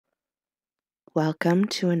Welcome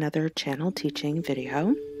to another channel teaching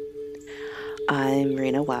video. I'm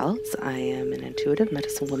Rena Wells. I am an intuitive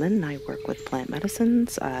medicine woman. I work with plant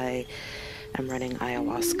medicines. I am running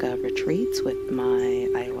ayahuasca retreats with my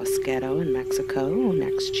ayahuasquero in Mexico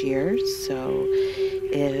next year. So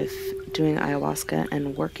if doing ayahuasca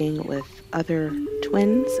and working with other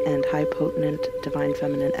twins and high potent divine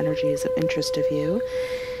feminine energy is of interest of you,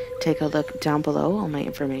 take a look down below. All my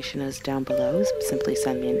information is down below. Simply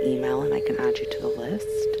send me an email and I can add you to the list.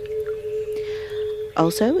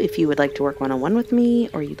 Also, if you would like to work one-on-one with me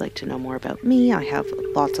or you'd like to know more about me, I have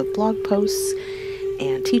lots of blog posts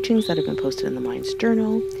and teachings that have been posted in the Mind's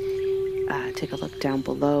Journal. Take a look down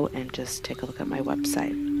below and just take a look at my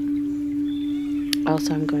website.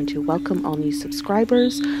 Also, I'm going to welcome all new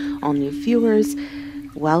subscribers, all new viewers.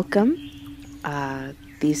 Welcome.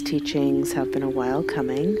 These teachings have been a while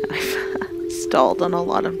coming. I've stalled on a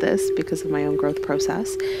lot of this because of my own growth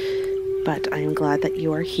process, but I am glad that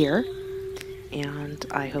you are here, and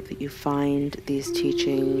I hope that you find these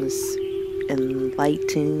teachings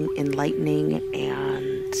enlightening,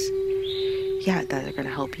 and yeah, that are going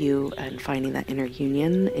to help you in finding that inner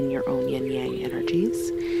union in your own yin-yang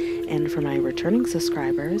energies. And for my returning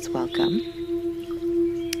subscribers, welcome.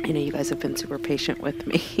 I know you guys have been super patient with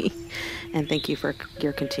me, and thank you for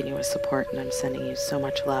your continuous support, and I'm sending you so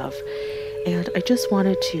much love. And I just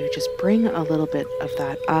wanted to just bring a little bit of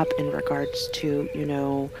that up in regards to,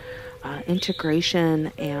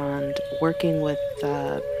 integration and working with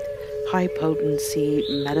high potency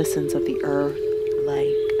medicines of the earth,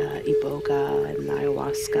 like iboga and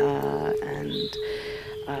ayahuasca and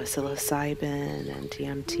psilocybin and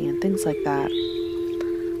DMT and things like that.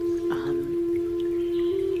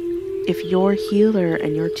 If your healer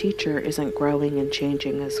and your teacher isn't growing and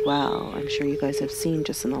changing as well, I'm sure you guys have seen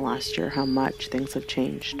just in the last year how much things have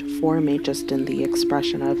changed for me just in the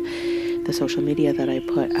expression of the social media that I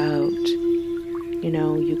put out.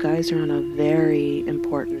 You guys are on a very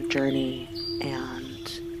important journey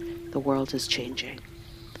and the world is changing.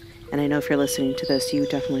 And I know if you're listening to this, you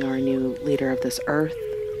definitely are a new leader of this earth.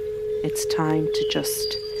 It's time to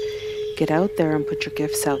just get out there and put your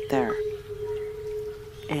gifts out there.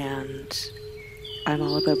 And I'm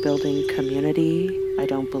all about building community. I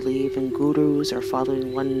don't believe in gurus or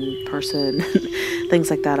following one person, things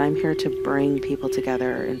like that. I'm here to bring people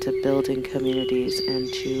together into building communities and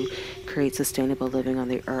to create sustainable living on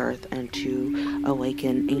the earth and to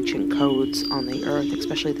awaken ancient codes on the earth,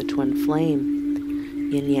 especially the twin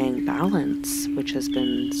flame yin-yang balance, which has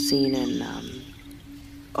been seen in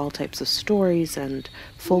all types of stories and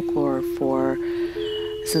folklore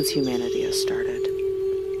since humanity has started.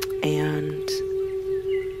 And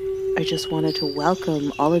I just wanted to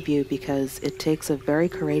welcome all of you because it takes a very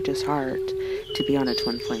courageous heart to be on a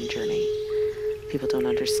twin flame journey. People don't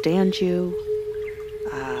understand you.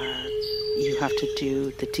 You have to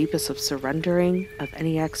do the deepest of surrendering of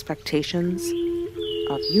any expectations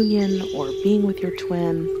of union or being with your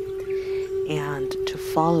twin, and to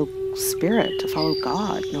follow spirit, to follow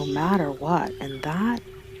God, no matter what. And that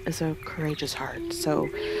is a courageous heart. So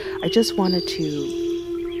I just wanted to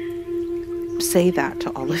say that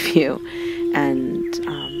to all of you. And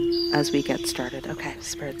as we get started, okay,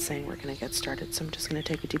 Spirit's saying we're going to get started, so I'm just going to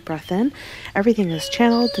take a deep breath in. Everything is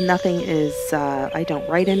channeled. Nothing is, I don't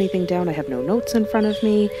write anything down. I have no notes in front of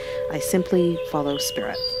me. I simply follow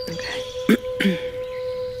Spirit. Okay.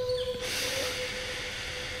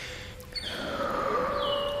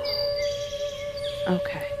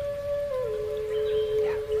 Okay.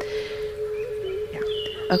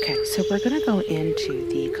 Okay, so we're going to go into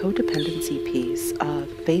the codependency piece of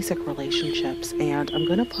basic relationships, and I'm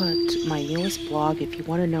going to put my newest blog if you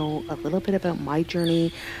want to know a little bit about my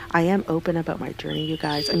journey. I am open about my journey, you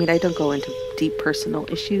guys. I mean, I don't go into deep personal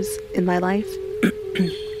issues in my life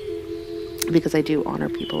because I do honor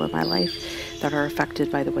people in my life that are affected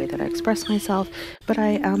by the way that I express myself, but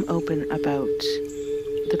I am open about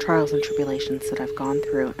the trials and tribulations that I've gone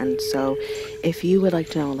through. And so if you would like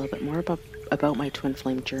to know a little bit more about my twin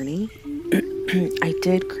flame journey, I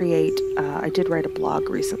did write a blog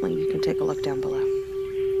recently. You can take a look down below.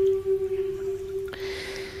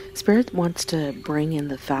 Spirit wants to bring in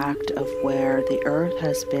the fact of where the earth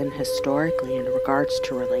has been historically in regards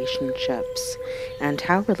to relationships and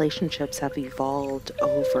how relationships have evolved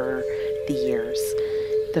over the years.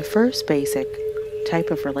 The first basic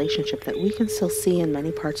type of relationship that we can still see in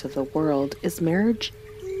many parts of the world is marriage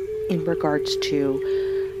in regards to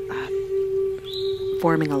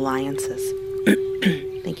forming alliances.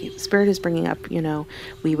 Thank thank you. Spirit is bringing up,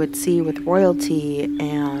 we would see with royalty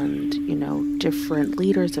and, different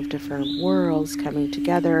leaders of different worlds coming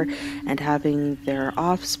together and having their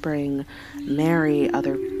offspring marry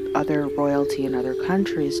other royalty in other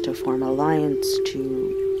countries to form alliance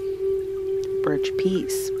to bridge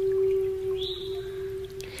peace.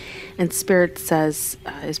 And Spirit says,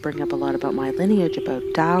 is bringing up a lot about my lineage, about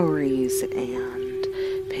dowries and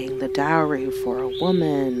paying the dowry for a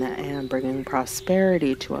woman and bringing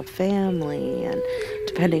prosperity to a family, and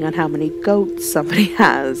depending on how many goats somebody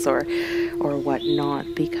has or whatnot,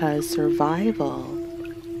 because survival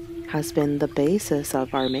has been the basis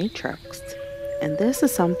of our matrix. And this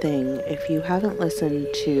is something, if you haven't listened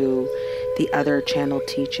to the other channel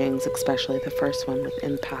teachings, especially the first one with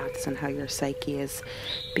empaths and how your psyche is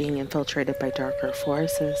being infiltrated by darker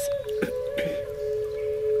forces,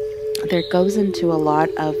 there goes into a lot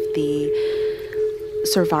of the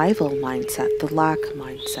survival mindset, the lack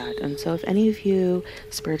mindset. And so if any of you,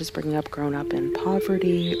 Spirit is bringing up, grown up in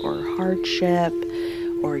poverty or hardship,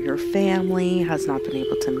 or your family has not been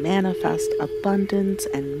able to manifest abundance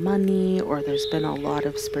and money, or there's been a lot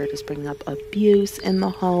of, Spirit is bringing up, abuse in the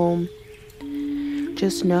home,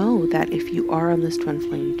 just know that if you are on this twin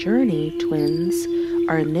flame journey, twins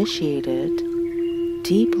are initiated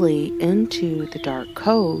deeply into the dark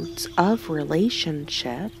codes of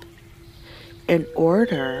relationship in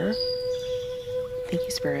order, thank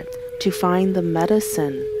you, Spirit, to find the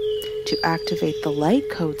medicine to activate the light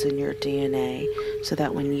codes in your DNA, so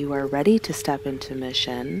that when you are ready to step into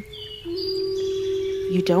mission,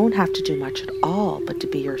 you don't have to do much at all but to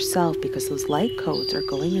be yourself, because those light codes are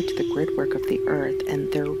going into the grid work of the earth,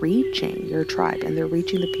 and they're reaching your tribe, and they're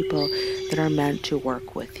reaching the people that are meant to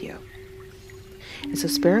work with you. And so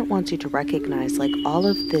Spirit wants you to recognize, like, all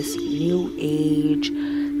of this new age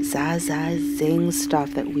zing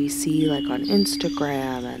stuff that we see, like on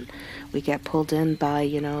Instagram, and we get pulled in by,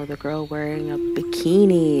 the girl wearing a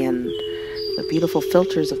bikini and the beautiful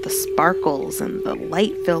filters of the sparkles and the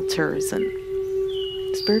light filters. And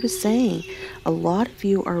Spirit is saying a lot of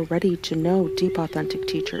you are ready to know deep authentic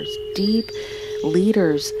teachers, deep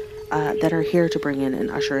leaders that are here to bring in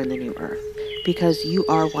and usher in the new earth, because you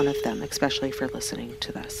are one of them, especially if you're listening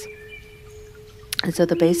to this. And so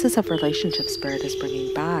the basis of relationship, Spirit is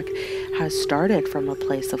bringing back, has started from a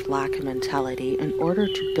place of lack mentality in order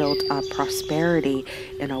to build up prosperity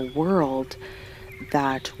in a world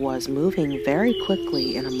that was moving very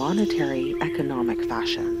quickly in a monetary economic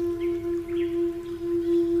fashion.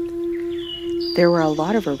 There were a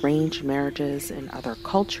lot of arranged marriages in other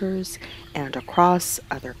cultures and across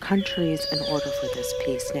other countries in order for this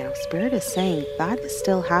peace. Now, Spirit is saying that is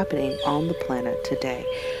still happening on the planet today.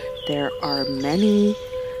 There are many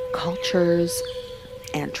cultures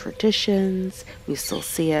and traditions. We still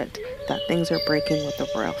see it, that things are breaking with the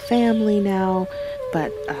royal family now,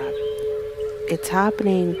 but it's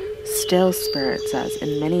happening still, Spirit says,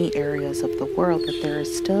 in many areas of the world, that there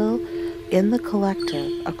is still in the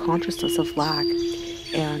collective a consciousness of lack,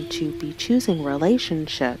 and to be choosing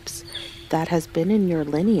relationships that has been in your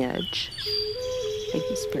lineage. Thank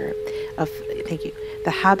you, Spirit. Thank you.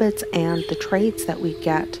 The habits and the traits that we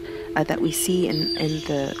get, that we see in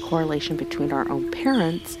the correlation between our own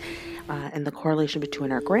parents and the correlation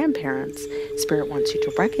between our grandparents. Spirit wants you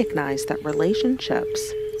to recognize that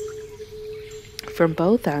relationships from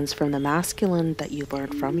both ends, from the masculine that you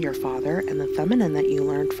learned from your father and the feminine that you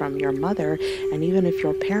learned from your mother, and even if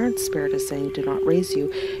your parents, Spirit is saying, did not raise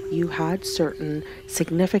you, you had certain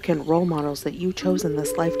significant role models that you chose in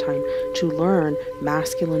this lifetime to learn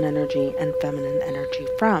masculine energy and feminine energy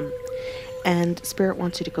from. And Spirit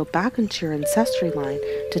wants you to go back into your ancestry line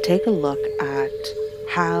to take a look at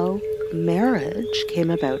how marriage came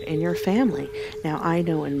about in your family. Now, I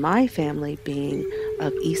know in my family, being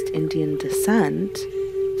of East Indian descent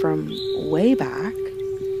from way back,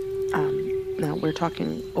 now we're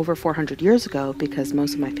talking over 400 years ago, because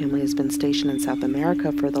most of my family has been stationed in South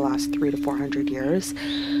America for the last 300 to 400 years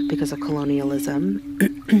because of colonialism.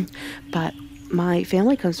 But my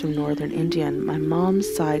family comes from northern India, and my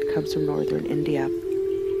mom's side comes from northern India.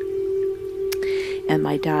 And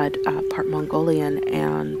my dad, part Mongolian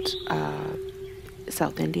and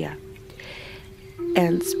South India.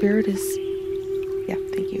 And Spirit is,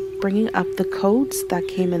 thank you, bringing up the codes that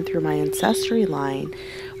came in through my ancestry line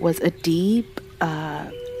was a deep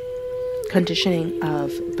conditioning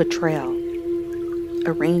of betrayal,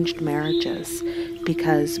 arranged marriages,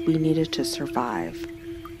 because we needed to survive.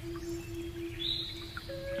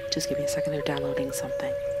 Just give me a second, they're downloading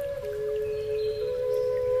something.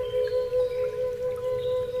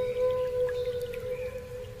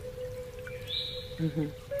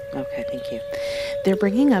 Okay, thank you. They're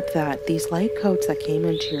bringing up that these light codes that came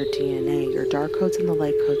into your DNA, your dark codes and the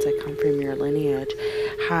light codes that come from your lineage,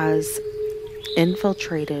 has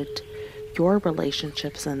infiltrated your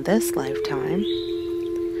relationships in this lifetime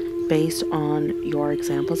based on your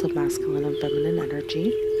examples of masculine and feminine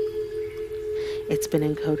energy. It's been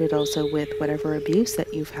encoded also with whatever abuse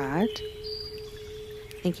that you've had.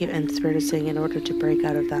 Thank you. And Spirit is saying in order to break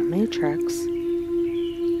out of that matrix,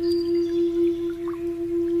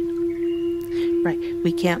 right,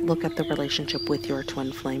 we can't look at the relationship with your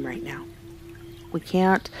twin flame right now. We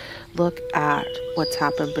can't look at what's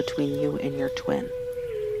happened between you and your twin.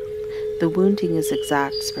 The wounding is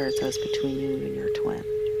exact, Spirit says, between you and your twin.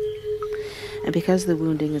 And because the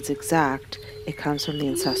wounding is exact, it comes from the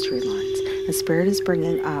ancestry lines. And Spirit is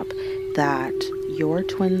bringing up that your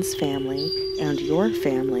twin's family and your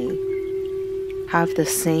family have the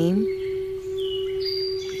same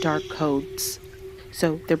dark codes.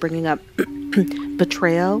 So they're bringing up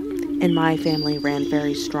betrayal in my family ran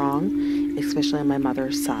very strong, especially on my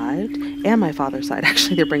mother's side and my father's side.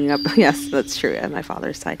 Actually, they're bringing up, yes, that's true, and my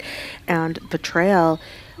father's side. And betrayal,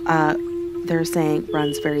 they're saying,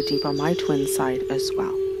 runs very deep on my twin side as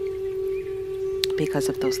well because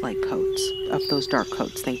of those light codes, of those dark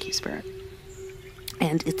codes. Thank you, Spirit.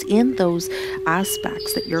 And it's in those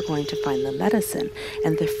aspects that you're going to find the medicine.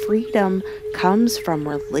 And the freedom comes from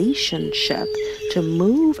relationship, to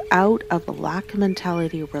move out of a lack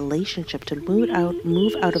mentality relationship, to move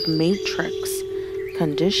out of matrix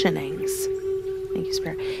conditionings. Thank you,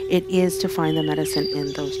 Spirit. It is to find the medicine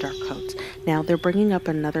in those dark codes. Now, they're bringing up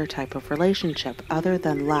another type of relationship other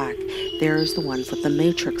than lack. There's the ones that the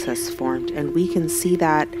matrix has formed. And we can see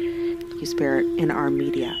that, thank you, Spirit, in our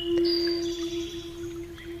media.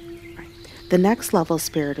 The next level,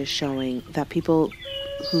 Spirit is showing that people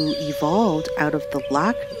who evolved out of the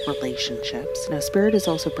lack relationships. Now, Spirit is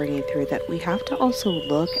also bringing through that we have to also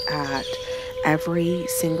look at every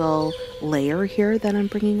single layer here that I'm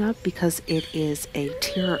bringing up, because it is a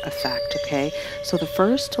tier effect, okay? So the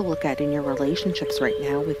first to look at in your relationships right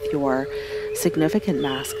now with your significant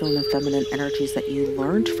masculine and feminine energies that you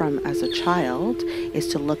learned from as a child is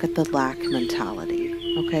to look at the lack mentality.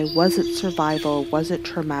 Okay, was it survival? Was it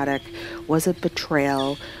traumatic? Was it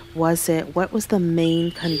betrayal? What was the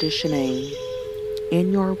main conditioning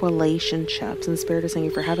in your relationships? And Spirit is saying,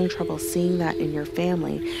 if you're having trouble seeing that in your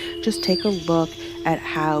family, just take a look at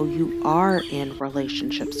how you are in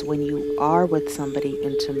relationships when you are with somebody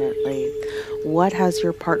intimately. What has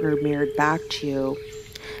your partner mirrored back to you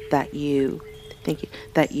that you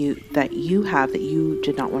that you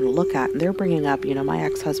did not want to look at? And they're bringing up, my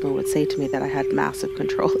ex-husband would say to me that I had massive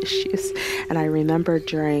control issues. And I remember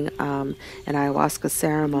during an Ayahuasca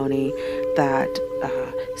ceremony that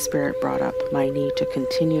Spirit brought up my need to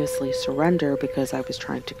continuously surrender because I was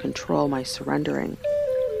trying to control my surrendering,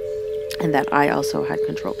 and that I also had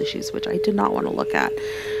control issues, which I did not want to look at,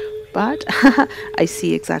 but I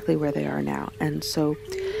see exactly where they are now. And so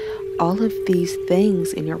all of these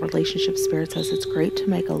things in your relationship, Spirit says it's great to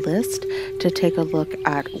make a list, to take a look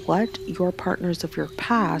at what your partners of your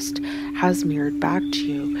past has mirrored back to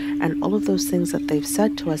you. And all of those things that they've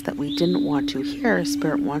said to us that we didn't want to hear,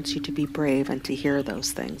 Spirit wants you to be brave and to hear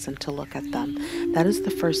those things and to look at them. That is the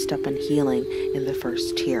first step in healing in the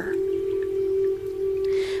first tier.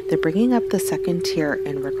 They're bringing up the second tier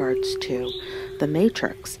in regards to the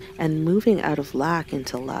matrix and moving out of lack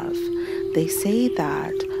into love. They say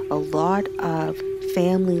that a lot of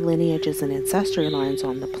family lineages and ancestry lines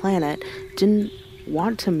on the planet didn't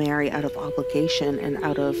want to marry out of obligation and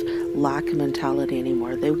out of lack mentality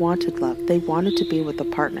anymore. They wanted love. They wanted to be with a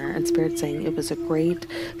partner. And Spirit saying it was a great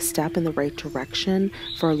step in the right direction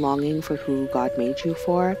for longing for who God made you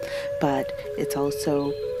for. But it's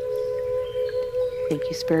also, thank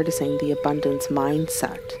you, Spirit is saying, the abundance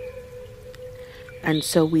mindset. And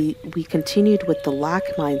so we continued with the lack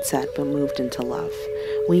mindset, but moved into love.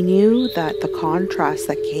 We knew that the contrast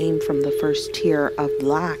that came from the first tier of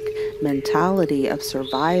lack mentality of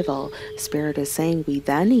survival, Spirit is saying we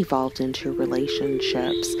then evolved into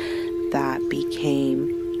relationships that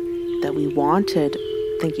we wanted.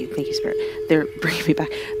 Thank you, Spirit. They're bringing me back.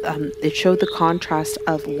 It showed the contrast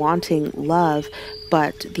of wanting love,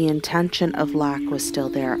 but the intention of lack was still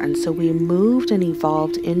there. And so we moved and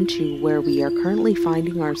evolved into where we are currently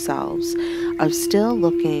finding ourselves, of still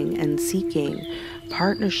looking and seeking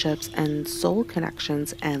partnerships and soul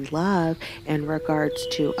connections and love in regards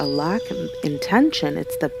to a lack intention.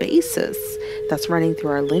 It's the basis that's running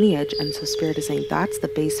through our lineage. And so Spirit is saying that's the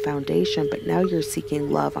base foundation, but now you're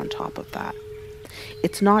seeking love on top of that.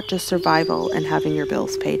 It's not just survival and having your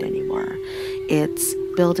bills paid anymore. It's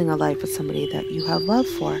building a life with somebody that you have love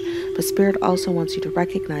for. But Spirit also wants you to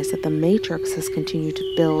recognize that the matrix has continued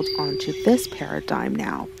to build onto this paradigm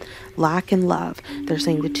now. Lack and love. They're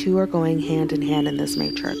saying the two are going hand in hand in this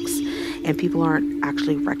matrix, and people aren't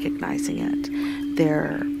actually recognizing it.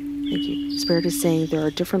 Thank you. Spirit is saying there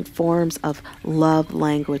are different forms of love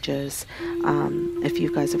languages. If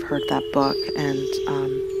you guys have heard that book, and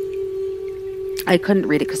I couldn't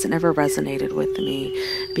read it because it never resonated with me,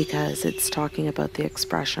 because it's talking about the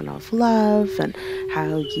expression of love and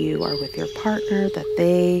how you are with your partner, that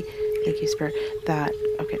they, thank you, Spirit, that,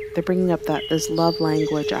 okay, they're bringing up that this love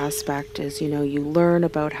language aspect is, you know, you learn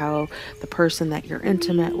about how the person that you're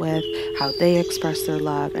intimate with, how they express their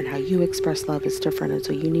love, and how you express love is different. And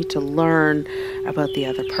so you need to learn about the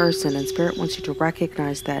other person. And Spirit wants you to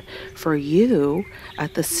recognize that for you,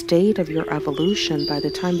 at the state of your evolution, by the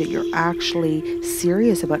time that you're actually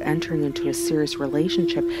serious about entering into a serious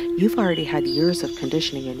relationship, you've already had years of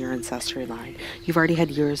conditioning in your ancestry line. You've already had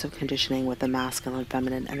years of conditioning with the masculine,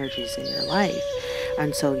 feminine energies in your life.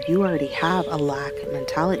 And so you already have a lack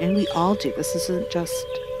mentality, and we all do. This isn't just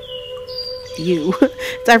you.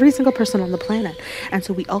 It's every single person on the planet. And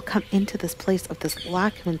so we all come into this place of this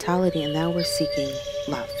lack mentality, and now we're seeking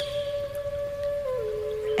love.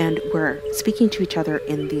 And we're speaking to each other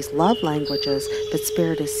in these love languages, but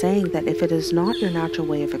Spirit is saying that if it is not your natural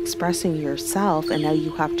way of expressing yourself, and now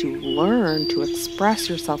you have to learn to express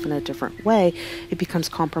yourself in a different way, it becomes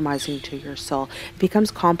compromising to your soul. It becomes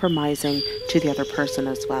compromising to the other person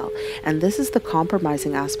as well. And this is the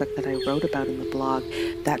compromising aspect that I wrote about in the blog,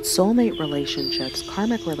 that soulmate relationships,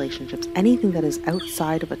 karmic relationships, anything that is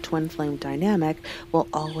outside of a twin flame dynamic will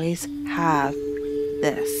always have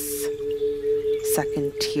this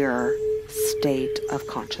second tier state of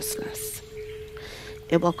consciousness.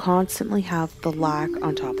 It will constantly have the lack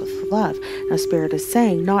on top of the love. Now, Spirit is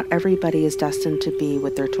saying not everybody is destined to be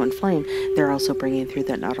with their twin flame. They're also bringing through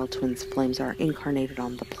that not all twin flames are incarnated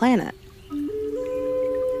on the planet.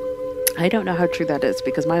 I don't know how true that is,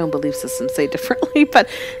 because my own belief systems say differently, but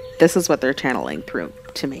this is what they're channeling through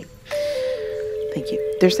to me. Thank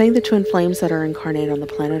you. They're saying the twin flames that are incarnated on the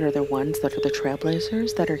planet are the ones that are the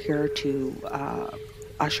trailblazers that are here to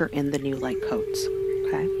usher in the new light codes.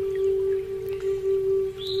 Okay?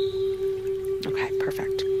 Okay,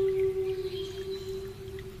 perfect.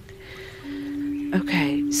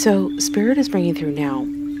 Okay, so Spirit is bringing through now,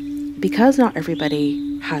 because not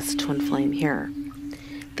everybody has twin flame here,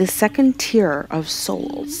 the second tier of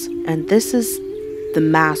souls, and this is the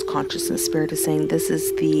mass consciousness. Spirit is saying this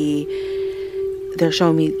is they're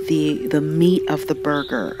showing me the meat of the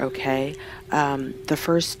burger, okay? The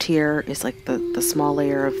first tier is like the small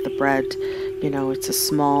layer of the bread. You know, it's a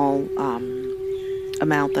small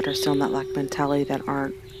amount that are still in that lack mentality, that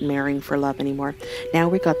aren't marrying for love anymore. Now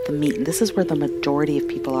we got the meat, and this is where the majority of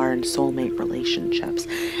people are in soulmate relationships.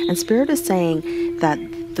 And Spirit is saying that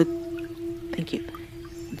thank you,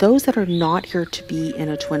 those that are not here to be in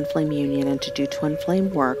a twin flame union and to do twin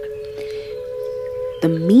flame work, the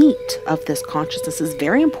meat of this consciousness is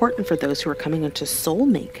very important for those who are coming into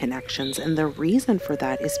soulmate connections. And the reason for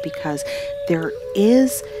that is because there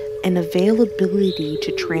is an availability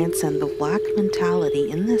to transcend the lack mentality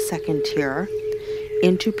in the second tier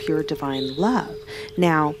into pure divine love.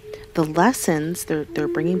 Now, the lessons, they're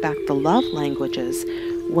bringing back the love languages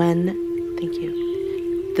when, thank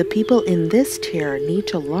you, the people in this tier need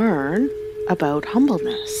to learn about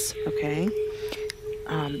humbleness, okay?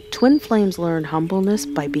 Twin flames learn humbleness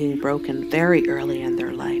by being broken very early in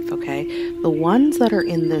their life, okay? The ones that are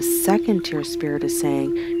in this second tier, Spirit is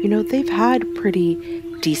saying, you know, they've had pretty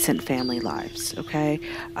decent family lives, okay?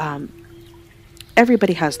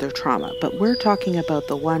 Everybody has their trauma, but we're talking about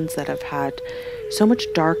the ones that have had so much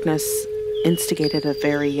darkness instigated at a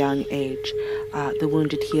very young age, the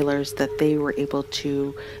wounded healers, that they were able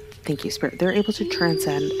to, thank you, Spirit, they're able to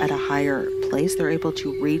transcend at a higher place. They're able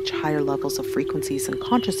to reach higher levels of frequencies and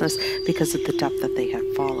consciousness because of the depth that they have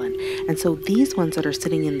fallen. And so these ones that are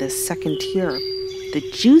sitting in this second tier, the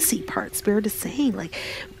juicy part, Spirit is saying, like,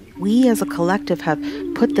 we as a collective have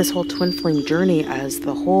put this whole twin flame journey as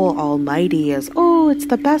the whole almighty, as, oh, it's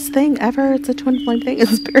the best thing ever, it's a twin flame thing. And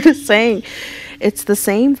Spirit is saying, it's the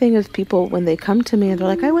same thing as people when they come to me and they're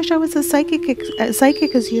like, I wish I was as psychic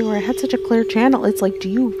as you, or I had such a clear channel. It's like,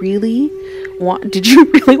 did you really want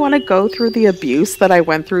to go through the abuse that I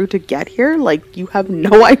went through to get here? Like, you have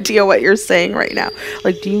no idea what you're saying right now.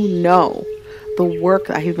 Like, do you know the work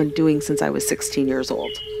that I have been doing since I was 16 years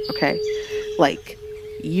old? Okay. Like,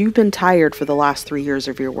 you've been tired for the last 3 years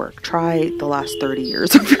of your work. Try the last 30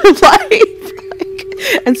 years of your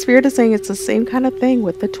life. And Spirit is saying it's the same kind of thing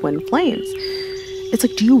with the twin flames. It's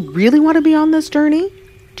like, do you really want to be on this journey?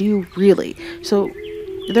 Do you really? So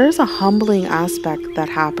there's a humbling aspect that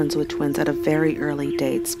happens with twins at a very early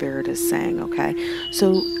date, Spirit is saying, okay?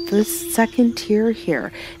 So this second tier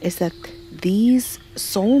here is that these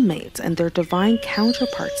soulmates and their divine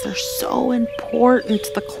counterparts, they're so important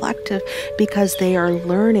to the collective because they are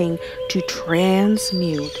learning to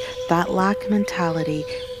transmute that lack mentality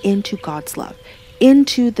into God's love,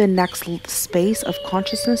 into the next space of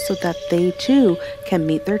consciousness, so that they too can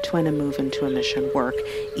meet their twin and move into a mission work,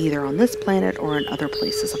 either on this planet or in other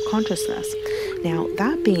places of consciousness. Now,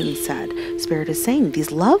 that being said, Spirit is saying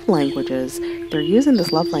these love languages, they're using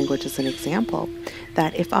this love language as an example,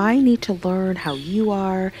 that if I need to learn how you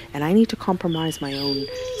are, and I need to compromise my own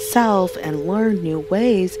self and learn new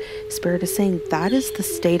ways, Spirit is saying that is the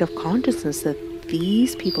state of consciousness that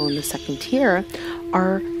these people in the second tier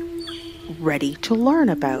are ready to learn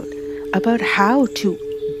about how to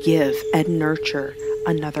give and nurture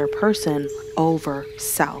another person over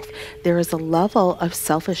self. There is a level of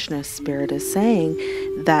selfishness, Spirit is saying,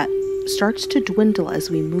 that starts to dwindle as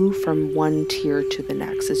we move from one tier to the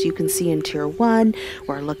next. As you can see in tier 1,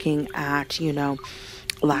 we're looking at,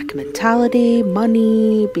 lack mentality,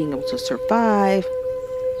 money, being able to survive.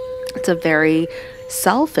 It's a very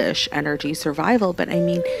selfish energy, survival, but I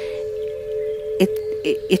mean,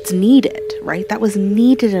 it's needed, right? That was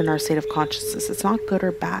needed in our state of consciousness. It's not good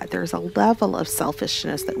or bad. There's a level of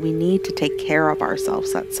selfishness that we need to take care of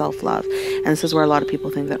ourselves, that self-love. And this is where a lot of people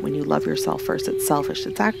think that when you love yourself first, it's selfish.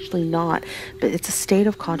 It's actually not, but it's a state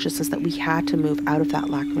of consciousness that we had to move out of that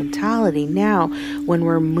lack mentality. Now, when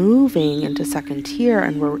we're moving into second tier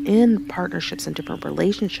and we're in partnerships and different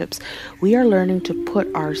relationships, we are learning to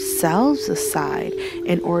put ourselves aside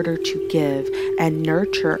in order to give and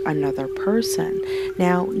nurture another person.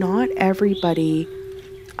 Now, not everybody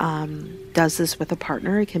does this with a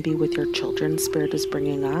partner. It can be with your children, Spirit is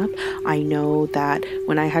bringing up. I know that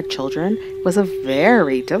when I had children, it was a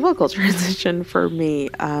very difficult transition for me.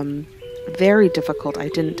 Very difficult. I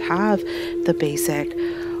didn't have the basic,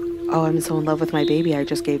 oh, I'm so in love with my baby, I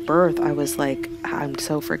just gave birth. I was like, I'm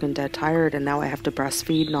so freaking dead tired, and now I have to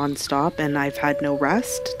breastfeed nonstop, and I've had no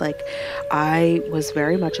rest. Like, I was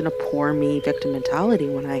very much in a poor me victim mentality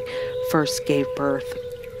when I first gave birth.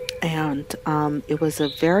 And it was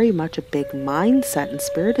very much a big mindset, and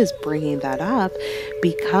Spirit is bringing that up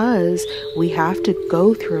because we have to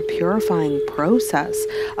go through a purifying process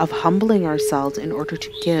of humbling ourselves in order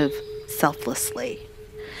to give selflessly.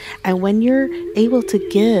 And when you're able to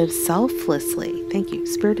give selflessly, thank you,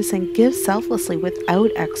 Spirit is saying give selflessly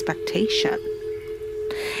without expectation.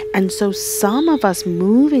 And so some of us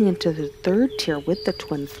moving into the third tier with the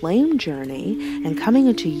twin flame journey and coming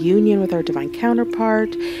into union with our divine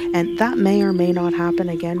counterpart, and that may or may not happen.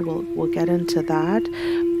 Again, we'll get into that.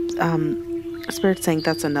 Spirit's saying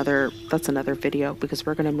that's another video, because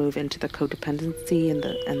we're going to move into the codependency and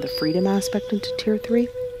the freedom aspect into tier 3.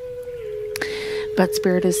 But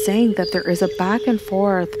Spirit is saying that there is a back and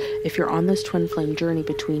forth if you're on this twin flame journey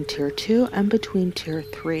between tier 2 and between tier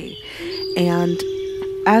 3. And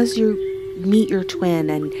as you meet your twin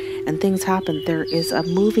and things happen, there is a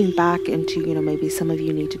moving back into, maybe some of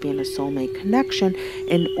you need to be in a soulmate connection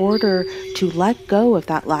in order to let go of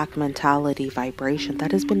that lack mentality vibration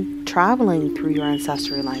that has been traveling through your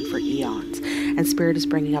ancestry line for eons. And Spirit is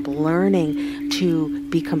bringing up learning to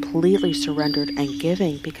be completely surrendered and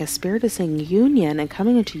giving, because Spirit is saying union and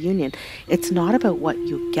coming into union, it's not about what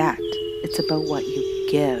you get, it's about what you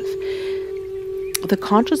give. The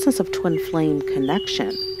consciousness of twin flame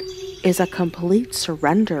connection is a complete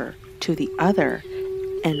surrender to the other,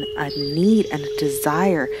 and a need and a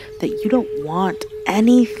desire that you don't want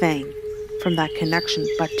anything from that connection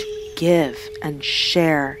but to give and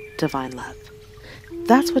share divine love.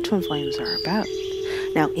 That's what twin flames are about.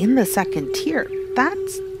 Now, in the second tier,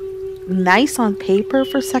 that's nice on paper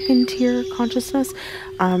for second tier consciousness.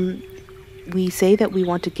 We say that we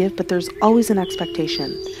want to give, but there's always an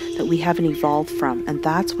expectation that we haven't evolved from. And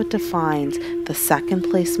that's what defines the second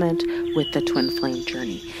placement with the twin flame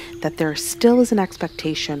journey. That there still is an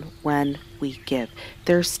expectation when we give.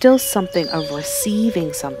 There's still something of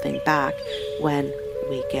receiving something back when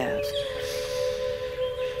we give.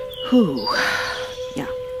 Whew. Yeah.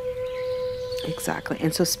 Exactly.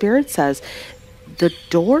 And so Spirit says the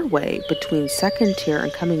doorway between second tier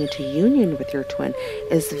and coming into union with your twin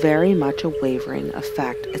is very much a wavering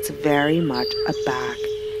effect. It's very much a back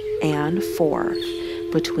and forth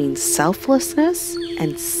between selflessness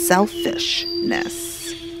and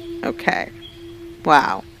selfishness. Okay.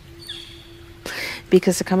 Wow.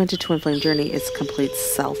 Because to come into twin flame journey is complete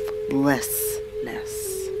selflessness.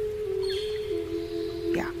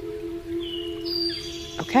 Yeah.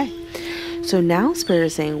 Okay. So now Spirit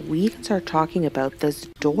is saying we can start talking about this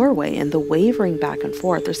doorway and the wavering back and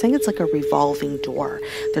forth. They're saying it's like a revolving door.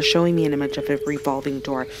 They're showing me an image of a revolving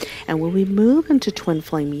door. And when we move into twin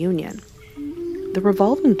flame union, the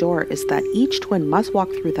revolving door is that each twin must walk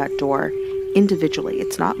through that door individually.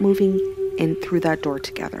 It's not moving in through that door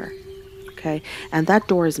together. Okay? And that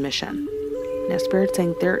door is mission. Now, Spirit's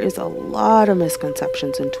saying there is a lot of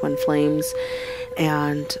misconceptions in twin flames,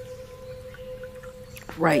 and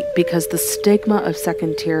right, because the stigma of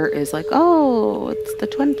second tier is like, oh, it's the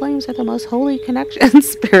twin flames are the most holy connection.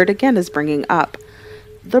 Spirit again is bringing up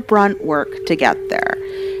the brunt work to get there.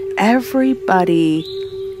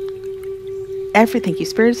 Thank you,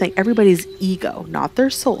 Spirit is saying everybody's ego, not their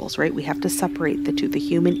souls, right? We have to separate the two, the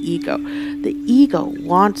human ego. The ego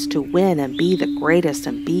wants to win and be the greatest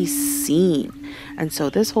and be seen. And so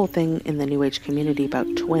this whole thing in the New Age community about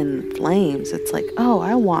twin flames, it's like, oh,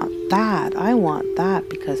 I want that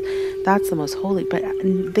because that's the most holy. But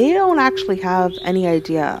they don't actually have any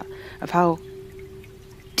idea of how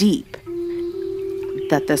deep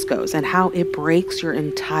that this goes and how it breaks your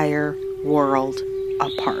entire world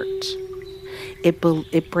apart. It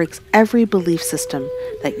breaks every belief system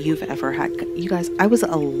that you've ever had. You guys, I was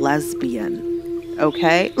a lesbian,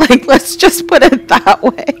 okay? Like, let's just put it that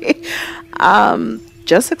way.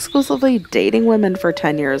 Just exclusively dating women for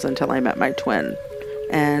 10 years until I met my twin.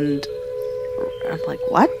 And I'm like,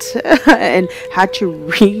 what? And had to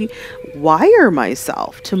rewire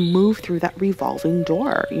myself to move through that revolving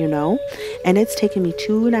door, you know? And it's taken me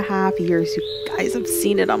 2.5 years. You guys have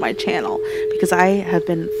seen it on my channel because I have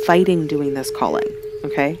been fighting doing this calling,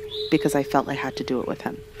 okay? Because I felt I had to do it with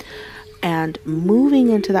him. And moving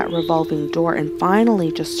into that revolving door and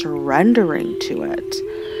finally just surrendering to it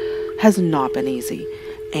has not been easy.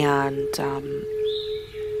 And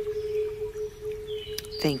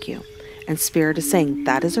thank you. And Spirit is saying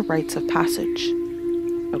that is a rites of passage,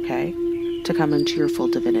 okay, to come into your full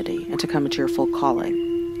divinity and to come into your full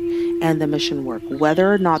calling and the mission work,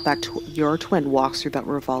 whether or not that your twin walks through that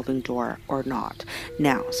revolving door or not.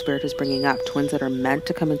 Now, Spirit is bringing up twins that are meant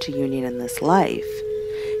to come into union in this life.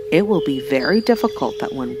 It will be very difficult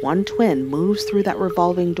that when one twin moves through that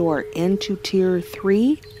revolving door into tier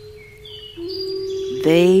 3,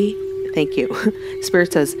 thank you.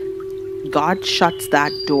 Spirit says, God shuts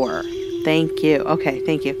that door. Thank you. Okay,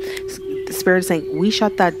 thank you. The Spirit is saying, we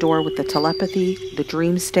shut that door with the telepathy, the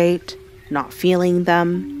dream state, not feeling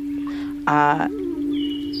them.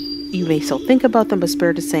 You may still think about them, but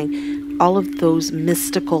Spirit is saying all of those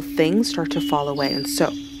mystical things start to fall away. And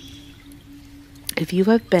so, if you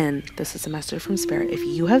have been, this is a message from Spirit, if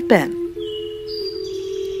you have been,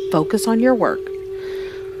 focus on your work,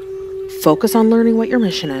 focus on learning what your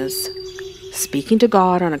mission is, speaking to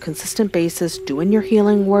God on a consistent basis, doing your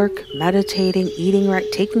healing work, meditating, eating right,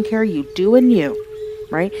 taking care of you, doing you,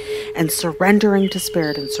 right? And surrendering to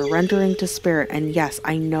Spirit and surrendering to Spirit. And yes,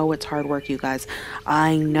 I know it's hard work, you guys.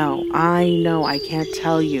 I know. I can't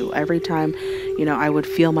tell you. Every time, you know, I would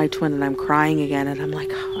feel my twin and I'm crying again. And I'm like,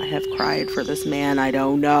 oh, I have cried for this man. I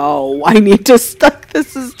don't know. I need to stop.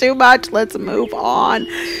 This is too much. Let's move on.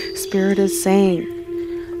 Spirit is saying,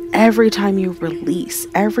 every time you release,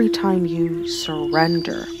 every time you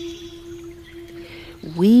surrender,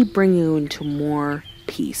 we bring you into more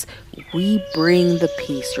peace. We bring the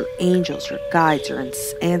peace, your angels, your guides, your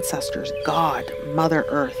ancestors, God, Mother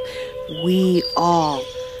Earth. We all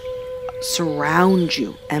surround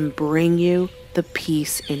you and bring you the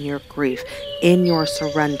peace in your grief, in your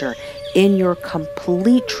surrender, in your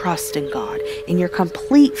complete trust in God, in your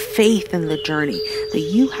complete faith in the journey, that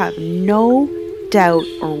you have no doubt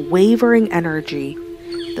or wavering energy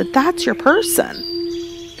that that's your person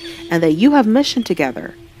and that you have mission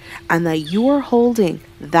together and that you are holding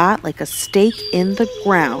that like a stake in the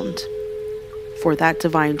ground for that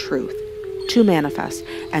divine truth to manifest.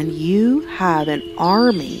 And you have an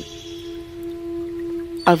army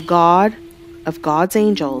of God, of God's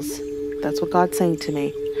angels. That's what God's saying to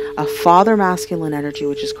me. A father masculine energy,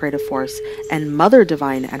 which is creative force, and mother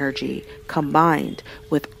divine energy combined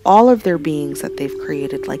with all of their beings that they've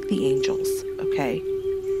created, like the angels, okay?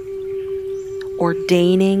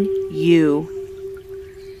 Ordaining you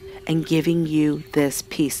and giving you this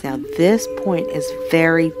peace. Now, this point is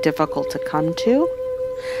very difficult to come to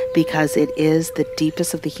because it is the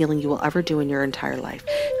deepest of the healing you will ever do in your entire life,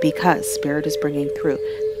 because Spirit is bringing through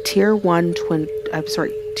tier 2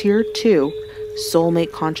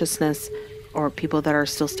 soulmate consciousness, or people that are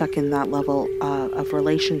still stuck in that level of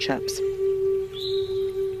relationships.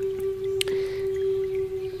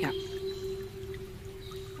 Yeah.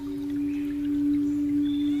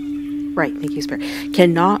 Right, thank you, Spirit.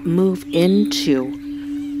 Cannot move into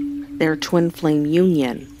their twin flame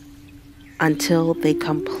union until they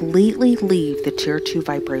completely leave the tier 2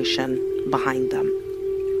 vibration behind them.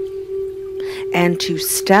 And to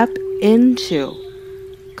step into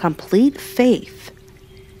complete faith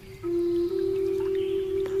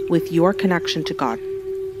with your connection to God,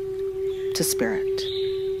 to spirit.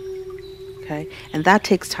 Okay? And that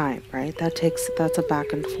takes time, right? That's a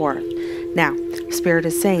back and forth. Now, spirit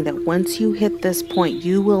is saying that once you hit this point,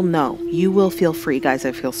 you will know, you will feel free. Guys,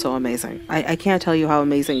 I feel so amazing. I can't tell you how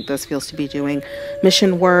amazing this feels to be doing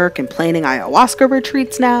mission work and planning ayahuasca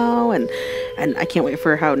retreats now. And I can't wait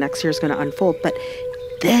for how next year is going to unfold. But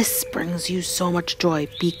this brings you so much joy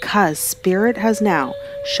because spirit has now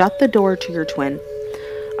shut the door to your twin.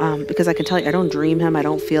 Because I can tell you, I don't dream him. I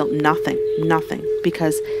don't feel nothing,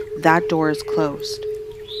 because that door is closed.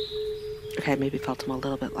 Okay, I maybe felt him a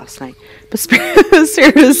little bit last night. But Spirit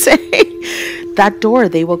is saying that door,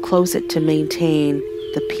 they will close it to maintain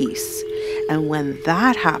the peace. And when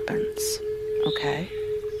that happens, okay,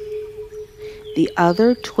 the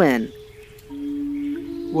other twin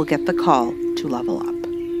will get the call to level up.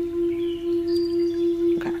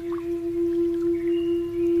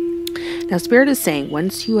 Now, Spirit is saying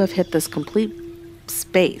once you have hit this complete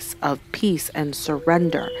space of peace and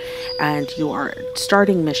surrender, and you are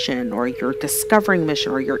starting mission, or you're discovering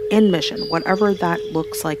mission, or you're in mission, whatever that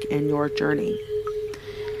looks like in your journey,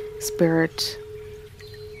 Spirit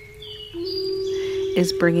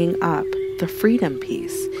is bringing up the freedom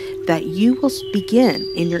piece that you will begin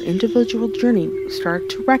in your individual journey, start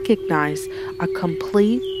to recognize a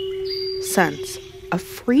complete sense of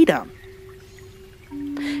freedom.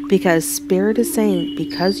 Because Spirit is saying,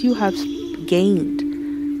 because you have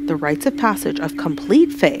gained the rites of passage of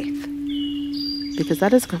complete faith, because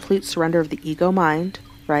that is complete surrender of the ego mind,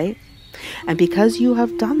 right? And because you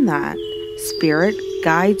have done that, Spirit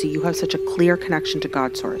guides you. You have such a clear connection to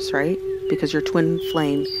God source, right? Because your twin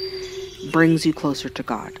flame brings you closer to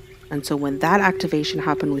God. And so when that activation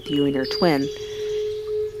happened with you and your twin,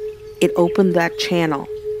 it opened that channel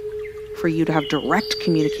for you to have direct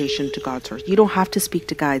communication to God source. You don't have to speak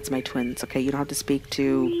to guides, my twins, okay? You don't have to speak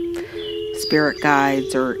to spirit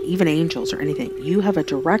guides or even angels or anything. You have a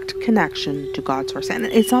direct connection to God source. And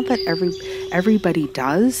it's not that everybody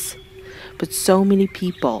does, but so many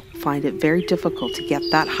people find it very difficult to get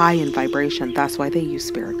that high in vibration. That's why they use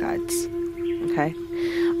spirit guides, okay?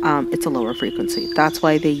 It's a lower frequency. That's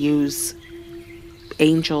why they use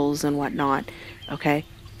angels and whatnot, okay?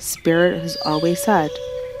 Spirit has always said,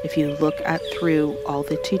 if you look at through all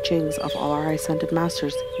the teachings of all our ascended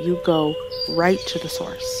masters, you go right to the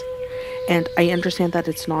source. And I understand that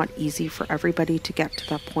it's not easy for everybody to get to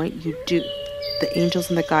that point. You do. The angels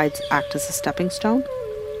and the guides act as a stepping stone.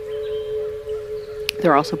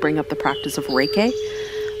 They're also bring up the practice of Reiki.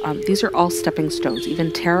 These are all stepping stones.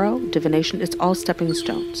 Even tarot, divination, it's all stepping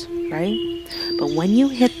stones, right? But when you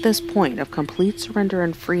hit this point of complete surrender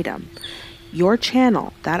and freedom, your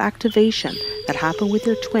channel, that activation that happened with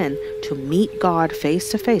your twin to meet God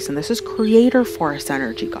face to face, and this is creator force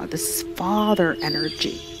energy, God. This is father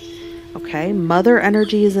energy, okay? Mother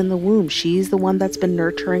energy is in the womb. She's the one that's been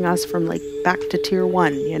nurturing us from like back to tier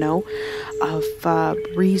 1, you know, of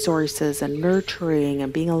resources and nurturing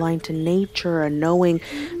and being aligned to nature and knowing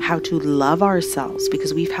how to love ourselves,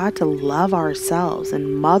 because we've had to love ourselves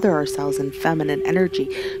and mother ourselves in feminine energy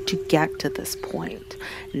to get to this point.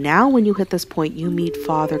 Now, when you hit this point, you meet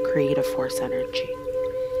Father Creative Force energy.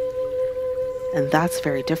 And that's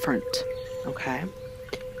very different, okay?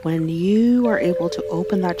 When you are able to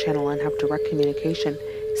open that channel and have direct communication,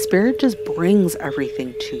 Spirit just brings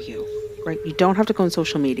everything to you, right? You don't have to go on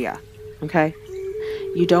social media, okay?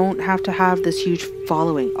 You don't have to have this huge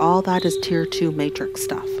following. All that is tier 2 matrix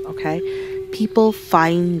stuff, okay? People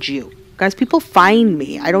find you. Guys, people find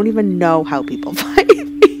me. I don't even know how people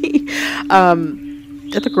find me.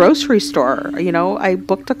 At the grocery store, you know, I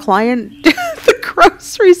booked a client at the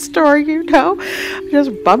grocery store, you know, I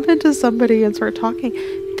just bump into somebody and start talking.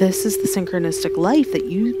 This is the synchronistic life that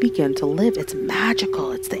you begin to live. It's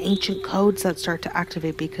magical. It's the ancient codes that start to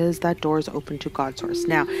activate because that door is open to God source.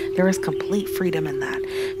 Now, there is complete freedom in that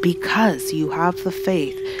because you have the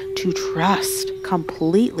faith to trust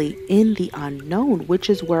completely in the unknown, which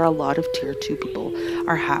is where a lot of tier 2 people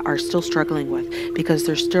are still struggling with, because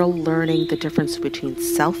they're still learning the difference between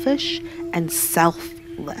selfish and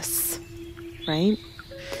selfless, right?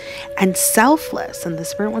 And selfless, and the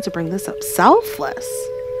Spirit wants to bring this up, selfless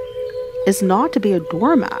is not to be a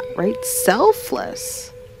doormat, right?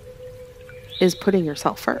 Selfless is putting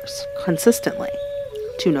yourself first consistently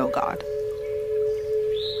to know God.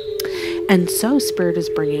 And so Spirit is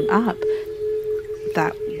bringing up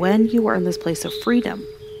that when you are in this place of freedom,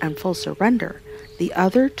 and full surrender, the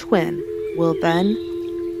other twin will then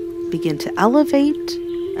begin to elevate,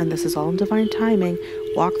 and this is all in divine timing,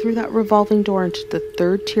 walk through that revolving door into the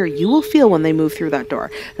third tier. You will feel when they move through that door.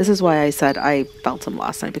 This is why I said I felt them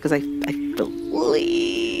last night, because I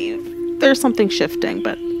believe there's something shifting,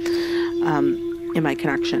 but in my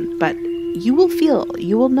connection. But you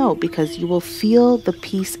will know, because you will feel the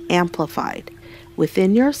peace amplified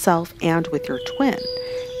within yourself and with your twin.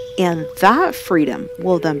 And that freedom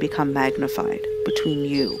will then become magnified between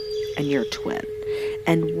you and your twin.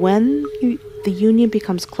 And when the union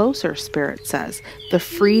becomes closer, Spirit says, the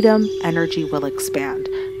freedom energy will expand.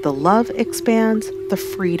 The love expands, the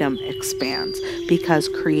freedom expands, because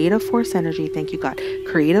creative force energy, thank you God,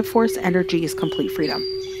 creative force energy is complete freedom.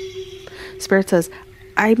 Spirit says,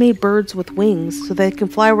 I made birds with wings so they can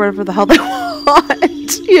fly wherever the hell they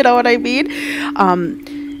want. You know what I mean?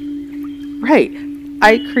 Right.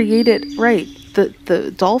 I created,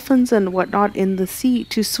 the dolphins and whatnot in the sea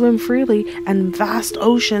to swim freely, and vast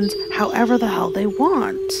oceans however the hell they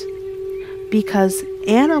want. Because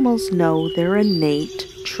animals know their innate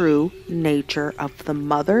true nature of the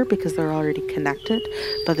mother, because they're already connected,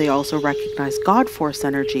 but they also recognize God force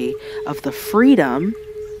energy of the freedom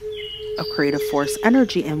of creative force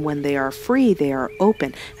energy. And when they are free, they are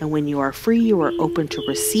open. And when you are free, you are open to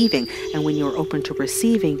receiving. And when you are open to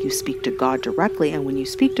receiving, you speak to God directly. And when you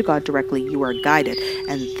speak to God directly, you are guided.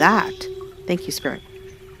 And that, thank you, Spirit,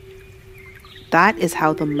 that is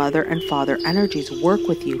how the mother and father energies work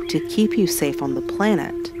with you to keep you safe on the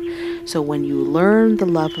planet. So when you learn the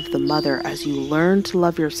love of the mother, as you learn to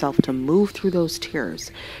love yourself, to move through those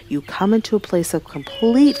tears, you come into a place of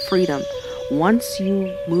complete freedom. Once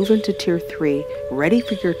you move into tier 3, ready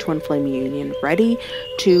for your twin flame union, ready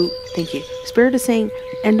to, thank you, Spirit is saying,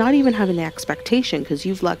 and not even having the expectation, because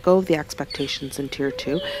you've let go of the expectations in tier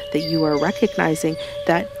 2, that you are recognizing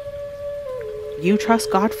that you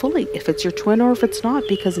trust God fully, if it's your twin or if it's not,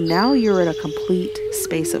 because now you're in a complete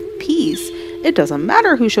space of peace. It doesn't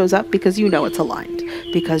matter who shows up, because you know it's aligned,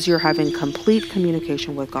 because you're having complete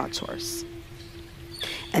communication with God source.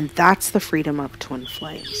 And that's the freedom of twin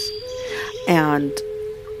flames. And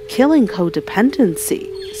killing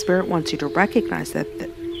codependency, Spirit wants you to recognize that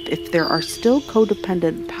if there are still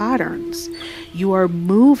codependent patterns, you are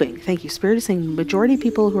moving. Thank you. Spirit is saying majority of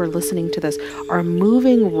people who are listening to this are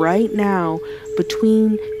moving right now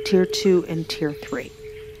between tier 2 and tier 3.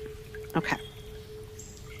 Okay.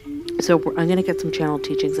 So I'm going to get some channel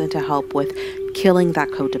teachings in to help with killing that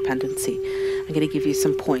codependency. I'm going to give you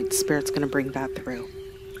some points. Spirit's going to bring that through.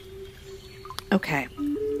 Okay.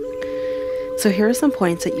 So here are some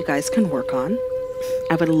points that you guys can work on.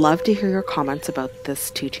 I would love to hear your comments about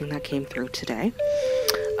this teaching that came through today.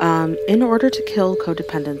 In order to kill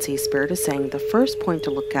codependency, Spirit is saying the first point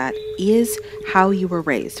to look at is how you were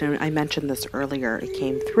raised. And I mentioned this earlier. It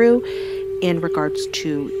came through in regards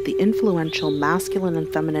to the influential masculine and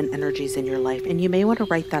feminine energies in your life. And you may want to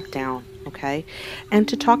write that down, okay? And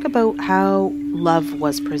to talk about how love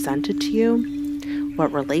was presented to you,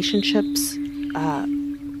 what relationships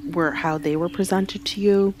how they were presented to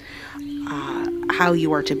you, how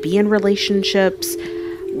you are to be in relationships,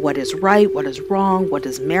 what is right, what is wrong, what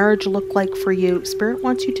does marriage look like for you. Spirit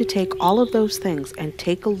wants you to take all of those things and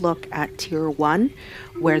take a look at tier 1,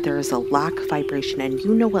 where there is a lack vibration. And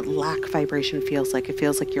you know what lack vibration feels like. It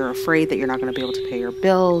feels like you're afraid that you're not going to be able to pay your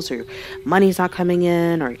bills, or your money's not coming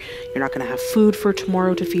in, or you're not going to have food for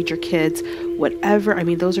tomorrow to feed your kids, whatever. I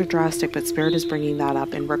mean, those are drastic, but Spirit is bringing that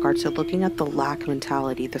up in regards to looking at the lack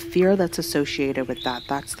mentality, the fear that's associated with that.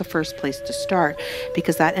 That's the first place to start,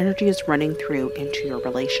 because that energy is running through into your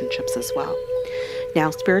relationships as well.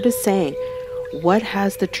 Now, Spirit is saying, what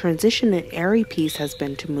has the transition in airy piece has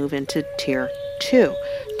been to move into tier 2.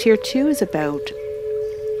 Tier 2 is about,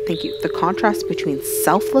 thank you, the contrast between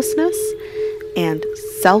selflessness and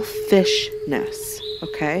selfishness.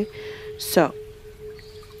 Okay, so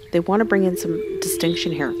they want to bring in some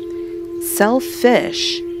distinction here.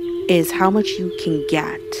 Selfish is how much you can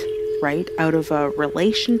get, right, out of a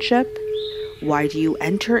relationship. Why do you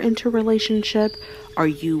enter into a relationship? Are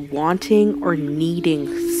you wanting or needing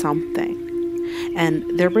something?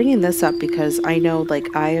 And they're bringing this up because I know,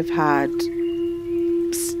 like, I have had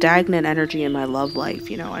stagnant energy in my love life.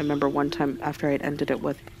 You know, I remember one time after I'd ended it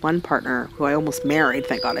with one partner who I almost married.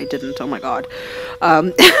 Thank God I didn't. Oh my God.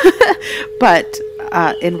 But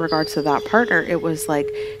in regards to that partner, it was like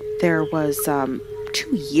there was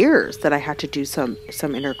 2 years that I had to do some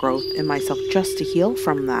inner growth in myself just to heal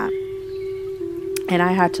from that. And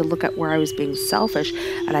I had to look at where I was being selfish,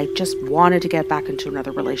 and I just wanted to get back into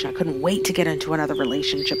another relationship. I couldn't wait to get into another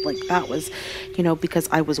relationship. Like that was, because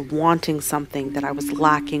I was wanting something that I was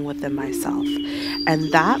lacking within myself.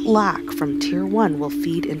 And that lack from tier 1 will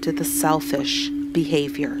feed into the selfish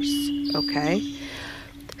behaviors, okay?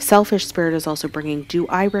 Selfish spirit is also bringing, do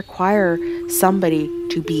I require somebody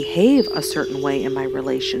to behave a certain way in my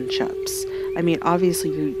relationships? I mean, obviously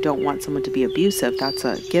you don't want someone to be abusive. That's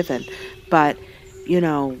a given. But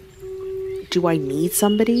do I need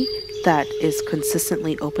somebody that is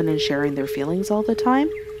consistently open and sharing their feelings all the time?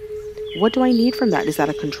 What do I need from that? Is that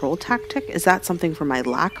a control tactic? Is that something from my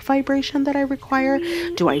lack vibration that I require?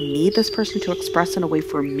 Do I need this person to express in a way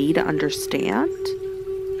for me to understand?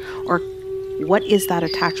 Or what is that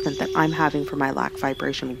attachment that I'm having for my lack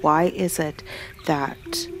vibration? Why is it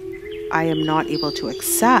that I am not able to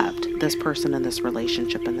accept this person in this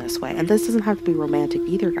relationship in this way? And this doesn't have to be romantic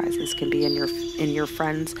either, guys. This can be in your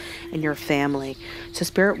friends, in your family. So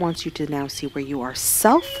Spirit wants you to now see where you are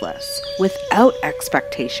selfless without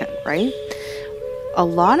expectation, right? A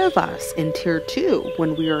lot of us in tier 2,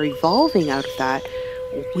 when we are evolving out of that,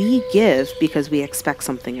 we give because we expect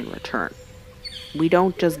something in return. We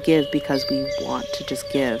don't just give because we want to just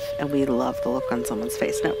give and we love the look on someone's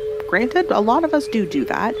face. Now, granted, a lot of us do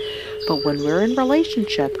that, but when we're in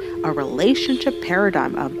relationship, a relationship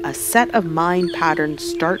paradigm, a set of mind patterns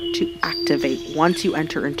start to activate once you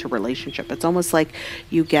enter into relationship. It's almost like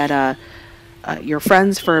you get you're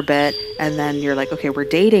friends for a bit, and then you're like, okay, we're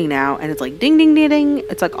dating now, and it's like ding, ding, ding, ding.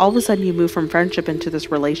 It's like all of a sudden you move from friendship into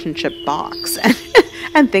this relationship box,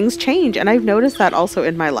 and things change. And I've noticed that also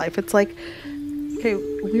in my life. It's like, okay,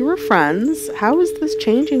 we were friends. How is this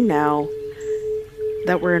changing now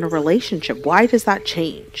that we're in a relationship? Why does that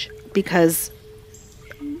change? Because,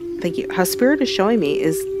 thank you, how Spirit is showing me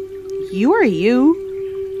is you are you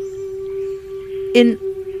in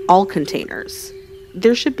all containers.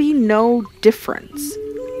 There should be no difference,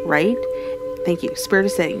 right? Thank you. Spirit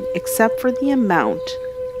is saying, except for the amount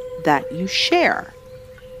that you share.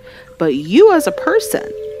 But you as a person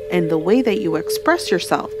and the way that you express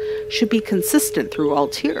yourself should be consistent through all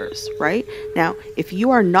tiers, right? Now, if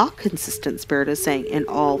you are not consistent, Spirit is saying, in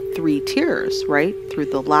all 3 tiers, right? Through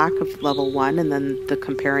the lack of level 1 and then the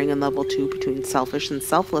comparing in level 2 between selfish and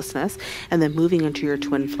selflessness, and then moving into your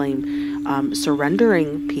twin flame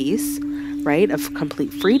surrendering piece, right? Of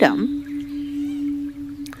complete freedom.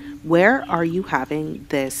 Where are you having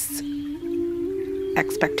this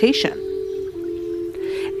expectation?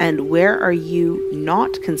 And where are you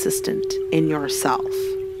not consistent in yourself?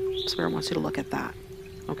 Spirit wants you to look at that,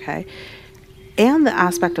 okay? And the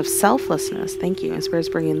aspect of selflessness, thank you. And Spirit's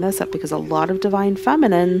bringing this up because a lot of divine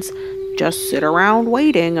feminines just sit around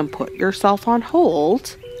waiting and put yourself on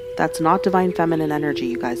hold. That's not divine feminine energy,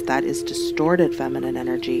 you guys. That is distorted feminine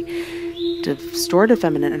energy. Distorted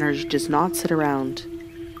feminine energy does not sit around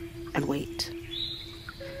and wait.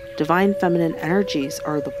 Divine feminine energies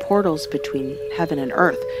are the portals between heaven and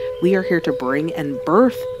earth. We are here to bring and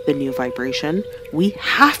birth the new vibration. We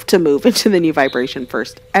have to move into the new vibration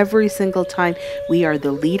first. Every single time, we are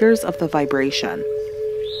the leaders of the vibration.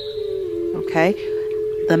 Okay?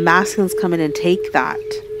 The masculines come in and take that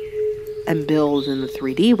and build in the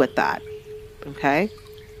 3D with that. Okay?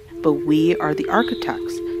 But we are the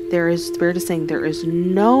architects. Spirit is saying there is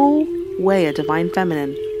no way a divine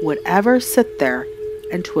feminine would ever sit there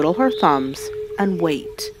and twiddle her thumbs and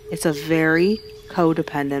wait. It's a very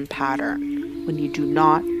codependent pattern when you do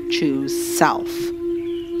not choose self,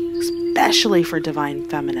 especially for divine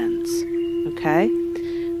feminines, okay?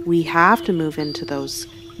 We have to move into those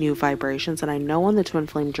new vibrations. And I know on the twin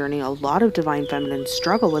flame journey, a lot of divine feminines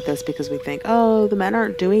struggle with this because we think, oh, the men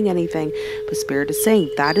aren't doing anything. But Spirit is saying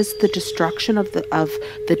that is the destruction of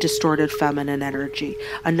the distorted feminine energy.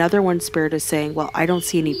 Another one, Spirit is saying, well, I don't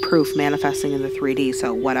see any proof manifesting in the 3D,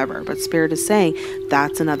 so whatever. But Spirit is saying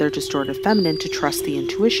that's another distorted feminine, to trust the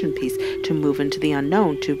intuition piece, to move into the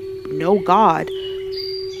unknown, to know God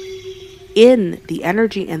in the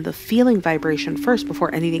energy and the feeling vibration first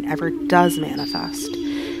before anything ever does manifest.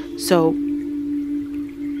 So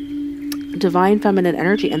divine feminine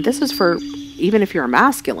energy, and this is for even if you're a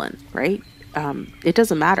masculine, right? It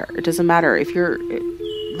doesn't matter. It doesn't matter if you're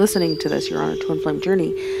listening to this, you're on a twin flame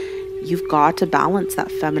journey. You've got to balance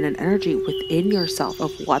that feminine energy within yourself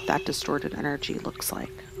of what that distorted energy looks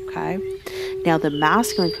like. Okay. Now the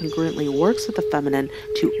masculine congruently works with the feminine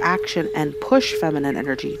to action and push feminine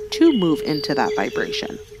energy to move into that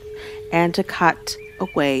vibration and to cut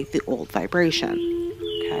away the old vibration.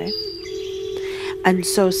 Okay. And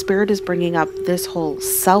so Spirit is bringing up this whole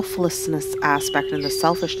selflessness aspect, and the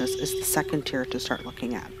selfishness is the second tier to start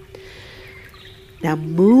looking at. Now,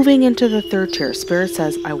 moving into the third tier, Spirit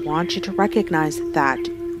says, I want you to recognize that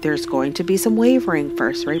there's going to be some wavering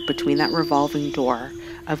first, right? Between that revolving door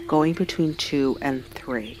of going between 2 and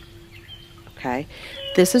 3. Okay?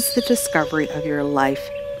 This is the discovery of your life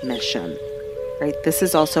mission, right? This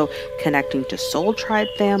is also connecting to soul tribe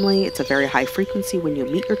family. It's a very high frequency when you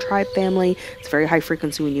meet your tribe family. It's very high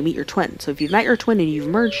frequency when you meet your twin. So if you've met your twin and you've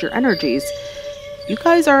merged your energies, you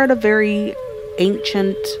guys are at a very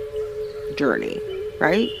ancient journey,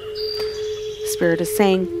 right? Spirit is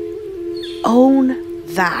saying, own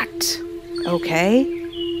that, okay?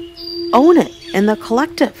 Own it in the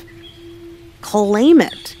collective. Claim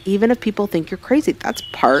it, even if people think you're crazy. That's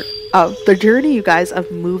part of the journey, you guys, of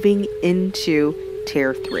moving into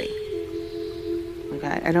tier 3.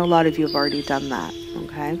 Okay, I know a lot of you have already done that,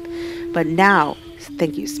 okay? But now,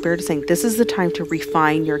 thank you, Spirit is saying, this is the time to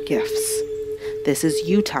refine your gifts. This is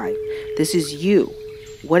you time. This is you.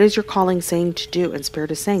 What is your calling saying to do? And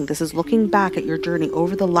Spirit is saying, this is looking back at your journey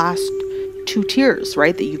over the last 2 tiers,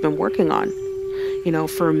 right, that you've been working on. You know,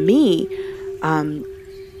 for me,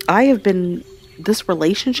 I have been, this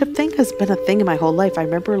relationship thing has been a thing in my whole life. I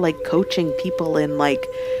remember like coaching people in like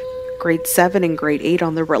grade 7 and grade 8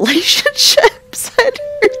 on their relationships.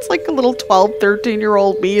 It's like a little 12,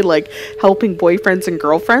 13-year-old me, like helping boyfriends and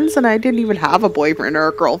girlfriends. And I didn't even have a boyfriend or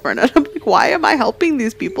a girlfriend. And I'm like, why am I helping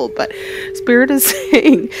these people? But Spirit is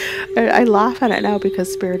saying, I laugh at it now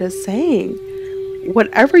because Spirit is saying,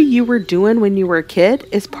 whatever you were doing when you were a kid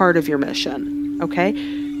is part of your mission, okay?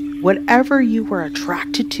 Whatever you were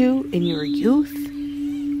attracted to in your youth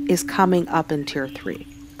is coming up in tier 3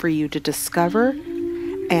 for you to discover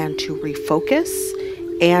and to refocus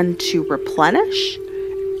and to replenish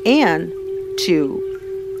and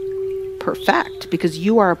to perfect, because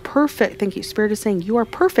you are perfect. Thank you. Spirit is saying you are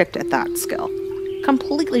perfect at that skill.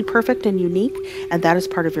 Completely perfect and unique, and that is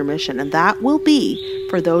part of your mission. And that will be,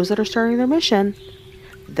 for those that are starting their mission,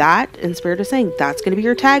 that, and Spirit is saying, that's going to be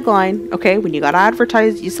your tagline, okay? When you got to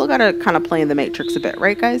advertise, you still got to kind of play in the matrix a bit,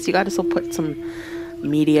 right, guys? You got to still put some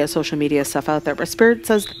media, social media stuff out there. But Spirit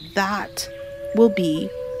says that will be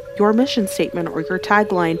your mission statement or your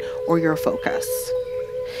tagline or your focus.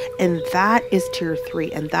 And that is tier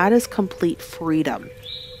 3, and that is complete freedom,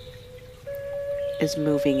 is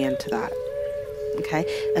moving into that. Okay,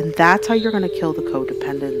 and that's how you're going to kill the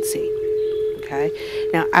codependency. Okay,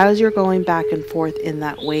 now as you're going back and forth in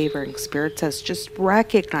that wavering, Spirit says just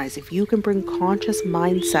recognize, if you can bring conscious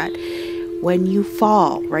mindset when you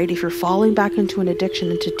fall, right? If you're falling back into an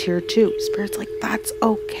addiction, into tier 2, Spirit's like, that's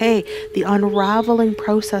okay. The unraveling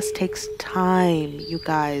process takes time, you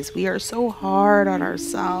guys. We are so hard on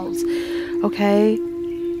ourselves, okay?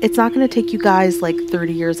 It's not going to take you guys like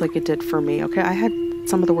 30 years like it did for me, okay? I had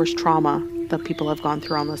some of the worst trauma that people have gone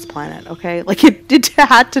through on this planet, okay? Like it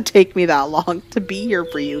had to take me that long to be here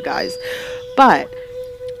for you guys. But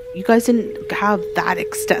you guys didn't have that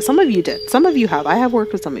extent. Some of you did. Some of you have. I have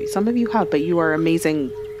worked with some of you. Some of you have, but you are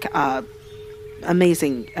amazing,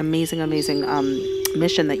 amazing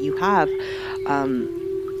mission that you have.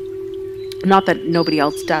 Not that nobody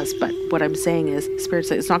else does, but what I'm saying is, Spirit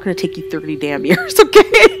says it's not going to take you 30 damn years, okay?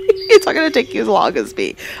 It's not going to take you as long as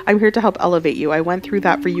me. I'm here to help elevate you. I went through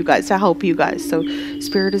that for you guys, to help you guys. So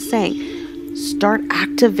Spirit is saying, start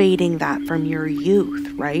activating that from your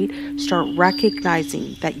youth, right? Start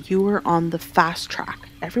recognizing that you are on the fast track.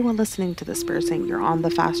 Everyone listening to this, Spirit is saying you're on the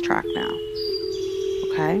fast track now,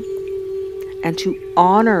 okay? And to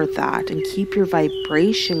honor that and keep your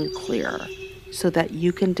vibration clear so that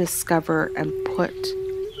you can discover and put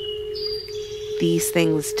these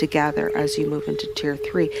things together as you move into tier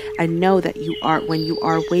 3, and know that you are, when you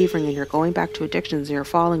are wavering and you're going back to addictions and you're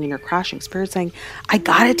falling and you're crashing, Spirit saying, I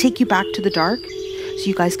gotta take you back to the dark so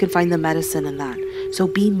you guys can find the medicine in that. So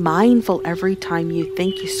be mindful every time you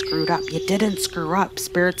think you screwed up. You didn't screw up.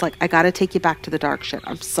 Spirit's like, I gotta take you back to the dark shit.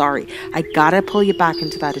 I'm sorry. I gotta pull you back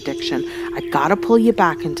into that addiction. I gotta pull you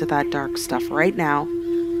back into that dark stuff right now.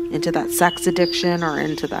 Into that sex addiction, or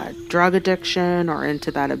into that drug addiction, or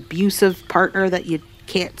into that abusive partner that you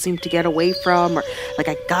can't seem to get away from, or like,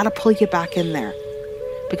 I gotta pull you back in there,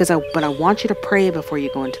 because I want you to pray before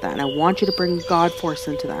you go into that, and I want you to bring God force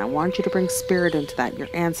into that. I want you to bring spirit into that, and your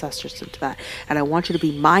ancestors into that, and I want you to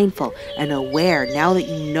be mindful and aware now that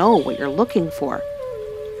you know what you're looking for,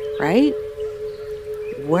 right?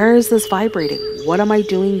 Where is this vibrating? What am I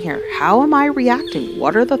doing here? How am I reacting?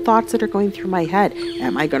 What are the thoughts that are going through my head?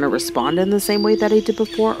 Am I going to respond in the same way that I did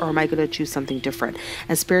before, or am I going to choose something different?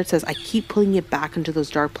 And Spirit says, I keep pulling you back into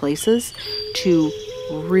those dark places to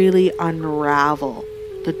really unravel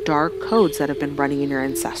the dark codes that have been running in your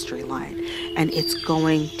ancestry line. And it's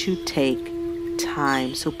going to take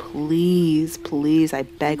time. So please, please, I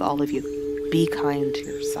beg all of you, be kind to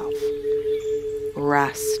yourself.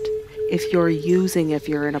 Rest. If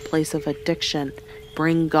you're in a place of addiction,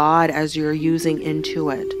 bring God as you're using into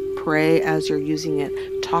it. Pray as you're using it.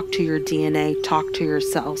 Talk to your DNA, talk to your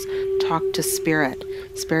cells, talk to spirit.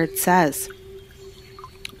 Spirit says,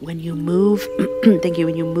 when you move, thank you,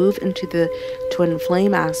 when you move into the twin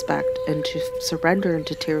flame aspect and to surrender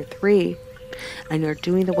into tier 3, and you're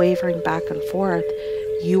doing the wavering back and forth,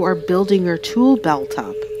 you are building your tool belt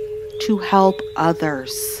up to help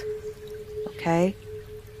others. Okay?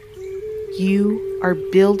 You are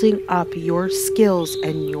building up your skills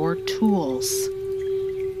and your tools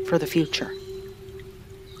for the future.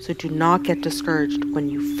 So do not get discouraged when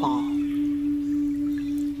you fall.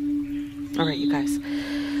 All right, you guys.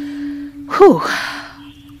 Whew.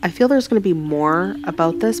 I feel there's going to be more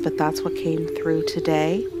about this, but that's what came through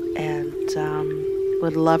today. And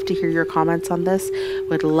would love to hear your comments on this.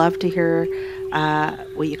 Would love to hear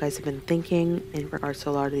what you guys have been thinking in regards to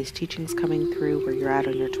a lot of these teachings coming through, where you're at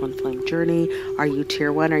on your twin flame journey. Are you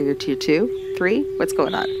tier 1? Are you tier 2? 3? What's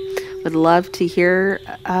going on? Would love to hear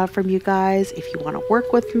from you guys. If you want to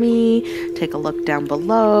work with me, take a look down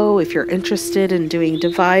below. If you're interested in doing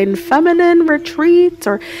divine feminine retreats,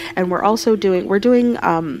 and we're doing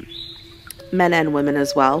men and women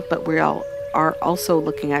as well, but we all are also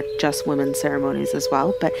looking at just women's ceremonies as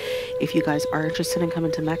well. But if you guys are interested in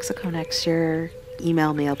coming to Mexico next year,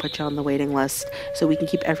 email me. I'll put you on the waiting list so we can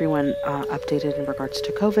keep everyone updated in regards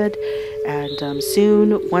to COVID. And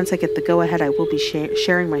soon, once I get the go-ahead, I will be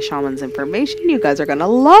sharing my shaman's information. You guys are going to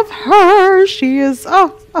love her. She is,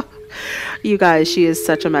 you guys, she is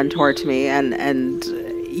such a mentor to me. And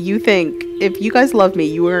you think, if you guys love me,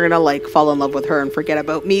 you are going to fall in love with her and forget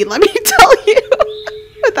about me. Let me tell you.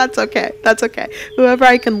 But that's okay. That's okay. Whoever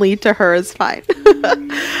I can lead to her is fine.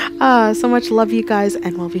 So much love, you guys,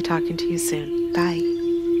 and we'll be talking to you soon. Bye.